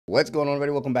What's going on,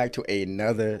 everybody? Welcome back to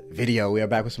another video. We are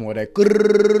back with some more of that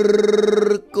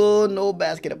Kuroko no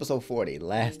basket episode 40.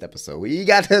 Last episode, we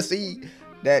got to see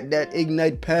that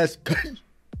ignite pass.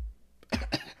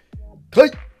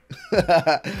 But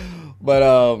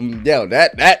yo,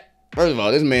 that first of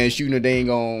all, this man shooting a dang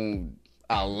on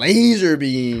a laser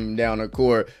beam down the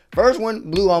court. First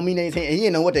one blew Aomine's hand. He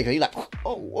didn't know what they could. He like,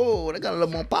 oh, whoa, they got a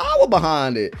little more power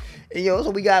behind it. And yo, so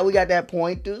we got that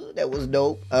point too. That was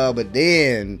dope. But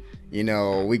then, you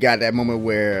know, we got that moment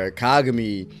where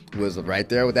Kagami was right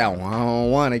there with that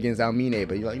one-on-one against Aomine.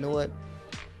 But you're like, you know what?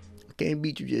 I can't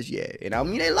beat you just yet. And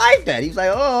Aomine liked that. He's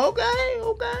like, oh, okay,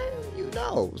 you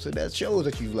know. So that shows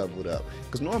that you leveled up.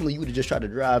 Because normally you would have just tried to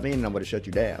drive in and I'm going to shut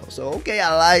you down. So, okay,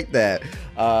 I like that.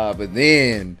 But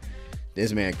then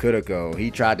this man Kuroko,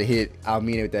 he tried to hit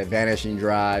Aomine with that vanishing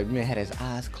drive. Man had his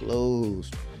eyes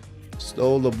closed.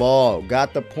 Stole the ball.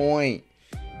 Got the point.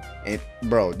 And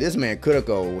bro, this man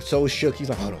Kuroko was so shook. He's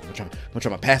like, hold on, I'm gonna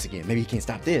try my pass again. Maybe he can't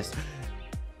stop this.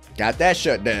 Got that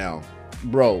shut down.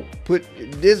 Bro, put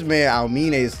this man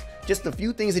Aomine's just a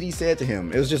few things that he said to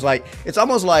him. It was just like, it's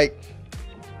almost like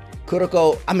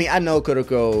Kuroko. I mean, I know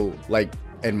Kuroko like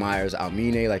admires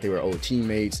Aomine, like they were old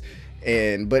teammates,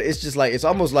 but it's just like, it's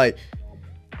almost like,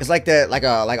 it's like that,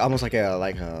 almost like a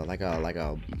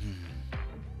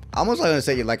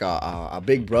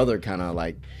big brother kind of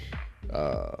like,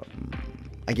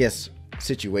 I guess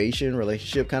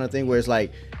relationship kind of thing, where it's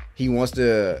like he wants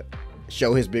to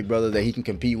show his big brother that he can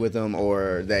compete with him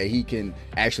or that he can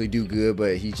actually do good,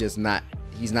 but he's not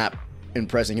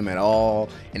impressing him at all,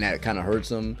 and that kind of hurts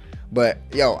him. But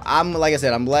yo, like I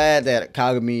said, I'm glad that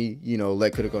Kagami, you know,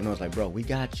 let Kuroko know. It's like, bro, we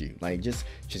got you. Like, just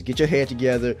get your head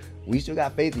together. We still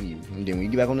got faith in you. And then when you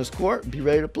get back on this court, be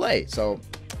ready to play. So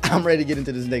I'm ready to get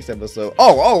into this next episode.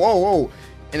 Oh.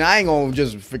 And I ain't gonna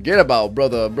just forget about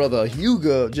brother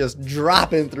Hyuga just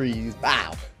dropping threes.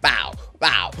 Bow.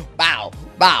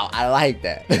 I like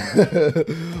that.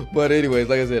 But anyways,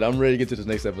 like I said, I'm ready to get to this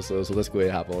next episode. So let's go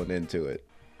ahead and hop on into it.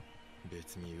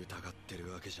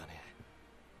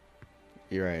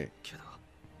 You're right.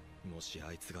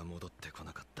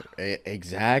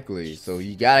 Exactly. So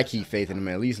you gotta keep faith in him.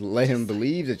 At least let him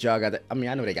believe that y'all got that. I mean,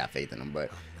 I know they got faith in him, but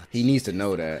he needs to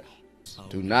know that.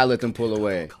 Do not let them pull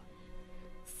away.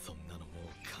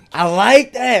 I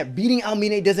like that. Beating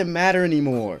Aomine doesn't matter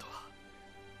anymore.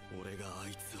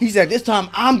 He said, this time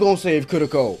I'm gonna save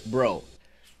Kuroko. Bro,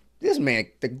 this man,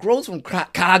 the growth from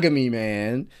Kagami,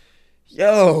 man.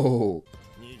 Yo.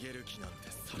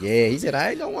 Yeah, he said,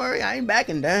 don't worry, I ain't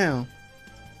backing down.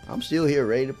 I'm still here,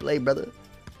 ready to play, brother.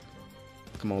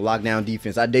 Come on, lockdown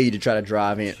defense. I dare you to try to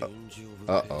drive in.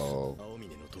 Uh-oh.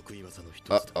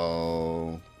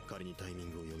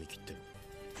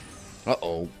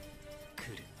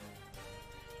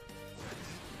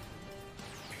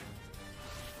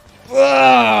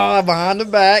 Behind the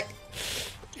back.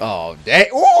 Oh, dang.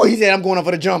 Oh, he said, I'm going up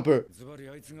for the jumper.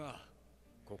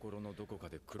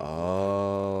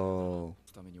 Oh.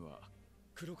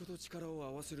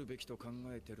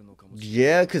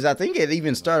 Yeah, because I think it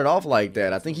even started off like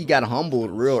that. I think he got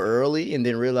humbled real early and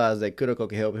then realized that Kuroko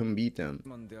could help him beat them.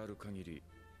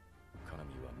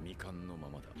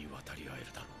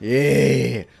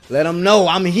 Yeah, let him know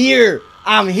I'm here.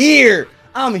 I'm here.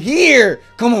 Come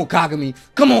on, Kagami.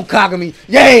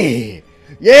 Yay.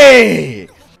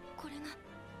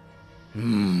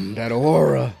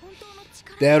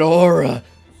 That aura.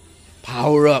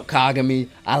 Power up, Kagami.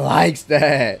 I likes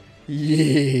that.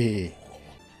 Yeah.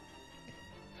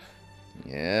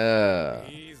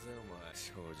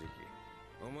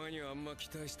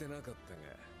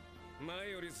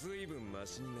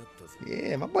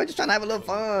 Yeah, my boy just trying to have a little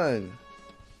fun.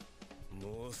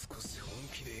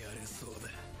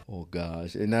 Oh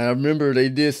gosh, and I remember they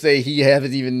did say he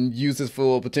hasn't even used his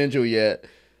full potential yet.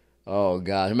 Oh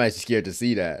gosh, I'm actually scared to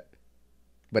see that,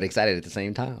 but excited at the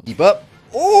same time. Keep up.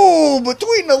 Oh,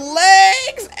 between the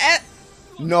legs.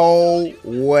 No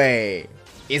way.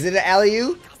 Is it an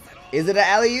alley-oop?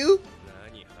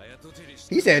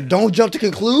 He said, don't jump to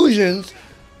conclusions.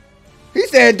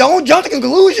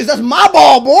 That's my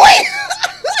ball, boy.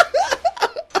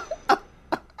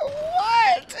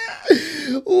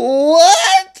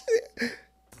 What?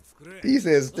 He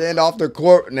said, stand off the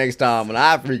court next time when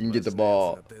I freaking get the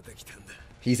ball.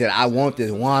 He said, I want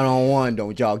this one-on-one.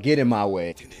 Don't y'all get in my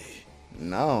way.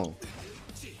 No.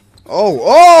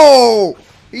 Oh.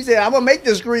 He said, I'm going to make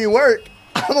this screen work.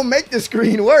 Way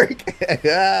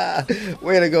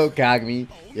to go, Kagami.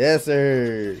 Yes,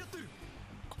 sir.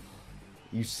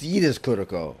 You see this,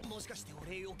 Kuroko.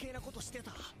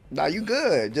 Nah, you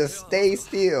good. Just stay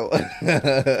still.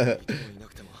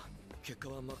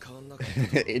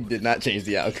 It did not change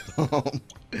the outcome.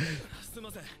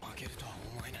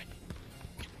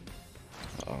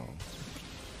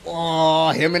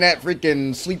 Oh, him and that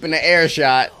freaking sleep in the air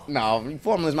shot. No, he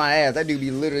formless my ass. That dude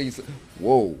be literally.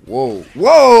 Whoa, whoa,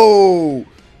 whoa!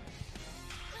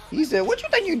 He said, "What you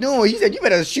think you doing?" He said, "You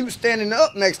better shoot standing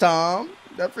up next time.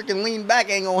 That freaking lean back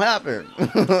ain't gonna happen."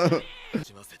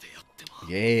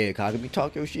 Yeah, Kagami,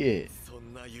 talk your shit.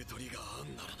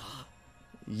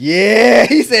 Yeah,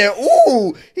 he said,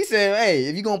 "Ooh." He said, "Hey,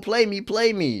 if you gonna play me,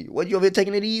 play me. What you over here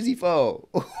taking it easy for?"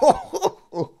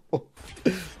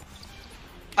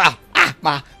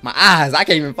 My eyes, I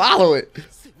can't even follow it.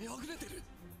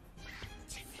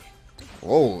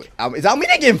 Whoa, is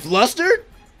Aomine getting flustered?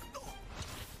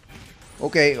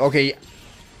 Okay, okay.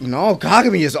 No,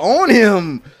 Kagami is on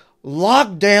him.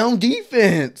 Lockdown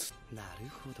defense.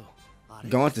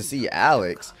 Going to see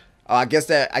Alex. Oh, I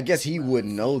guess he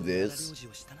wouldn't know this.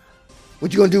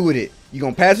 What you gonna do with it? You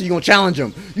gonna pass it? You gonna challenge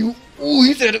him? Ooh,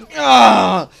 he said,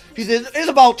 he said, it's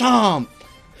about time.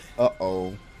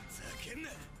 Uh-oh.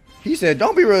 He said,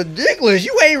 don't be ridiculous.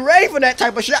 You ain't ready for that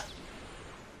type of shot.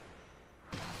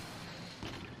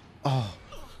 Oh,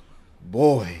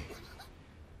 boy.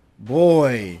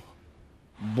 Boy.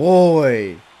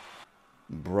 Boy.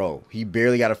 Bro, he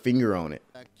barely got a finger on it.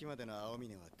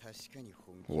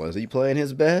 Was he playing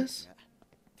his best?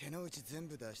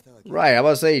 Right, I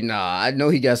was about to say, nah, I know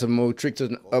he got some more tricks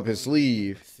up his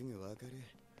sleeve.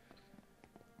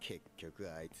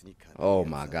 Oh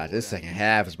my god, this second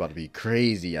half is about to be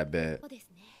crazy, I bet.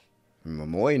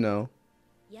 Momoe,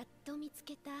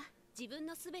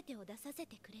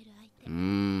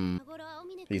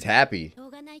 he's happy.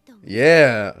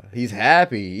 Yeah, he's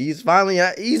happy. He's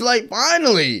like,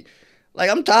 finally. Like,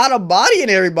 I'm tired of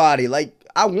bodying everybody. Like,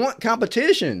 I want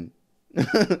competition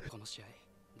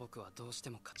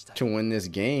to win this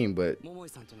game, but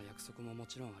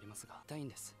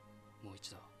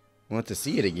want to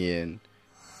see it again.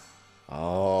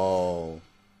 Oh,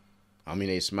 I mean,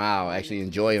 they smile, actually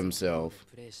enjoy himself.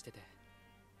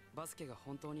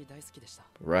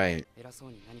 Right.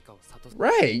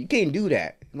 Right, you can't do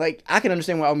that. Like, I can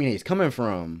understand where Aomine is coming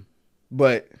from,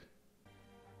 but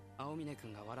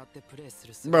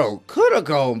bro,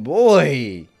 Kuroko,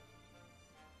 boy.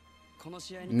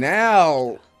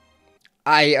 Now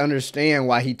I understand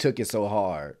why he took it so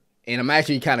hard. And I'm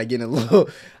actually kind of getting I'm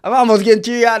almost getting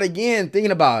teary-eyed again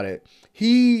thinking about it.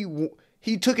 He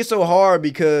took it so hard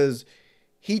because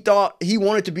he thought he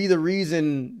wanted to be the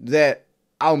reason that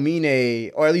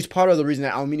Aomine, or at least part of the reason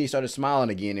that Aomine started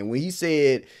smiling again. And when he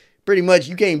said, pretty much,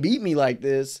 you can't beat me like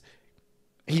this,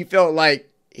 he felt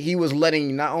like he was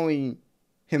letting not only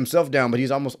himself down, but he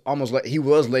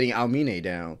was letting Aomine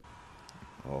down.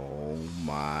 Oh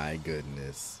my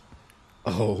goodness.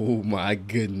 Oh my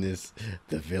goodness.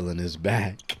 The villain is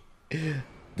back.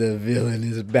 The villain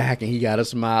is back and he got a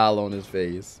smile on his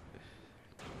face.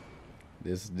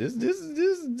 This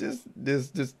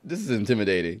is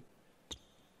intimidating.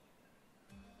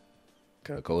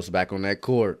 Kuroko's back on that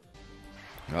court.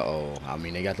 Uh-oh. I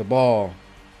mean, they got the ball.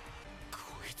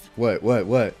 What?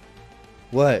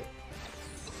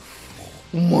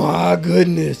 My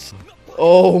goodness.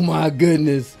 Oh my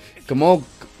goodness. Come on,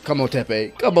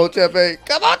 Tepe. Come on, Tepe.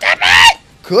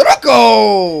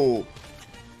 Kuroko!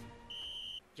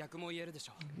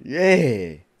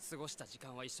 Yeah.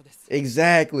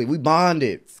 Exactly. We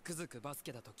bonded.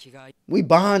 We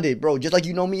bonded, bro. Just like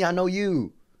you know me, I know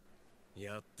you.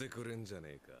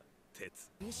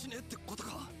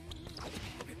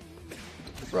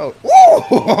 Bro.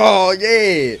 Woo!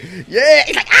 Yeah. Yeah.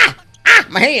 He's like,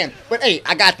 my hand. But hey,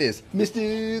 I got this.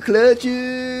 Mr. Clutch.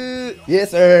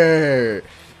 Yes, sir.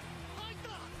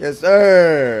 Yes,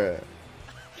 sir.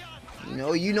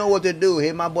 You know what to do.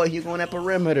 Hit my boy Hugo on that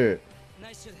perimeter.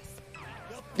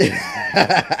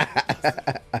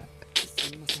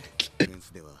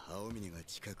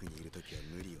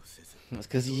 That's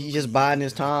because he's just biding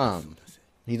his time.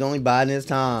 He's only biding his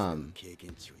time.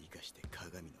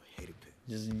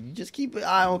 Just keep an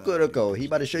eye on Kuroko. He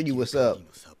about to show you what's up.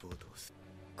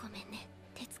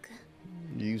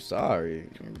 You sorry,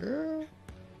 girl.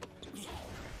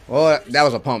 Oh, that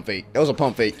was a pump fake. That was a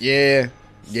pump fake. Yeah.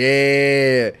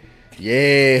 Yeah.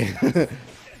 Yeah.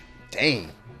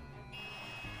 Dang.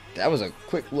 That was a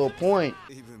quick little point.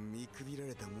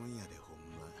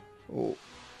 Oh.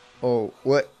 Oh,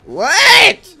 what?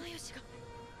 What?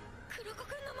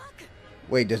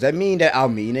 Wait, does that mean that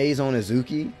Aomine is on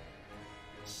Azuki?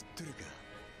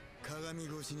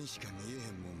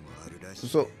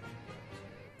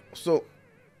 So,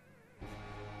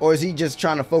 or is he just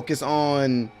trying to focus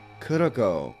on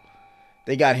Kuroko?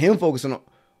 They got him focusing on.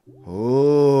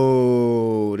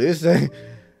 Oh, this thing.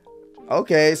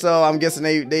 Okay, so I'm guessing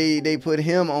they put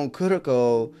him on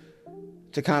Kuroko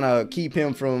to kind of keep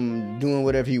him from doing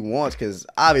whatever he wants, because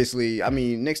obviously, I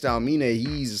mean, next to Aomine,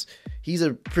 he's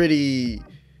a pretty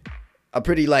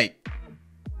like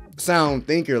sound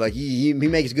thinker. Like he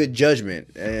makes good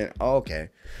judgment. And okay,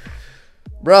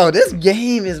 bro, this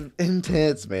game is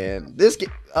intense, man. This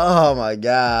game, oh my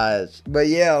gosh. But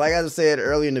yeah, like I said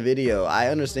earlier in the video, I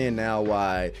understand now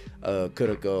why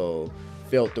Kuroko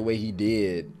felt the way he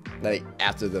did, like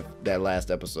after that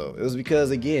last episode. It was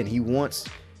because, again, he wants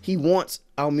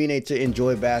Aomine to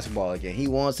enjoy basketball again. He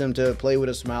wants him to play with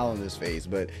a smile on his face.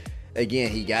 But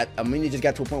again, Aomine just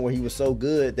got to a point where he was so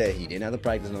good that he didn't have to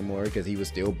practice no more, because he was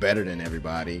still better than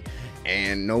everybody,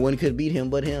 and no one could beat him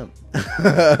but him.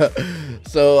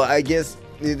 So I guess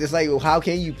it's like, well, how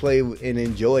can you play and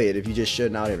enjoy it if you just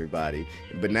shutting out everybody?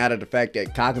 But now that the fact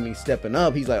that Kagami's stepping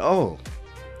up, he's like, oh,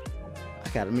 I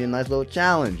got me a nice little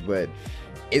challenge. But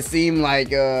it seemed like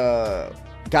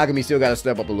Kagami still got to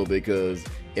step up a little bit, because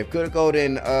if Kuroko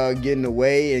didn't get in the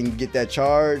way and get that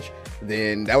charge,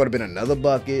 then that would have been another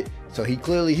bucket. So he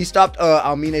stopped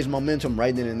Aomine's momentum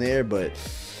right then and there. But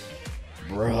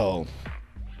bro,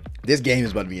 this game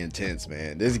is about to be intense,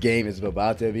 man. This game is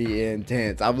about to be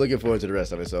intense. I'm looking forward to the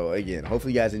rest of it. So again,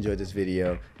 hopefully you guys enjoyed this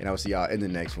video, and I will see y'all in the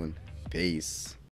next one. Peace.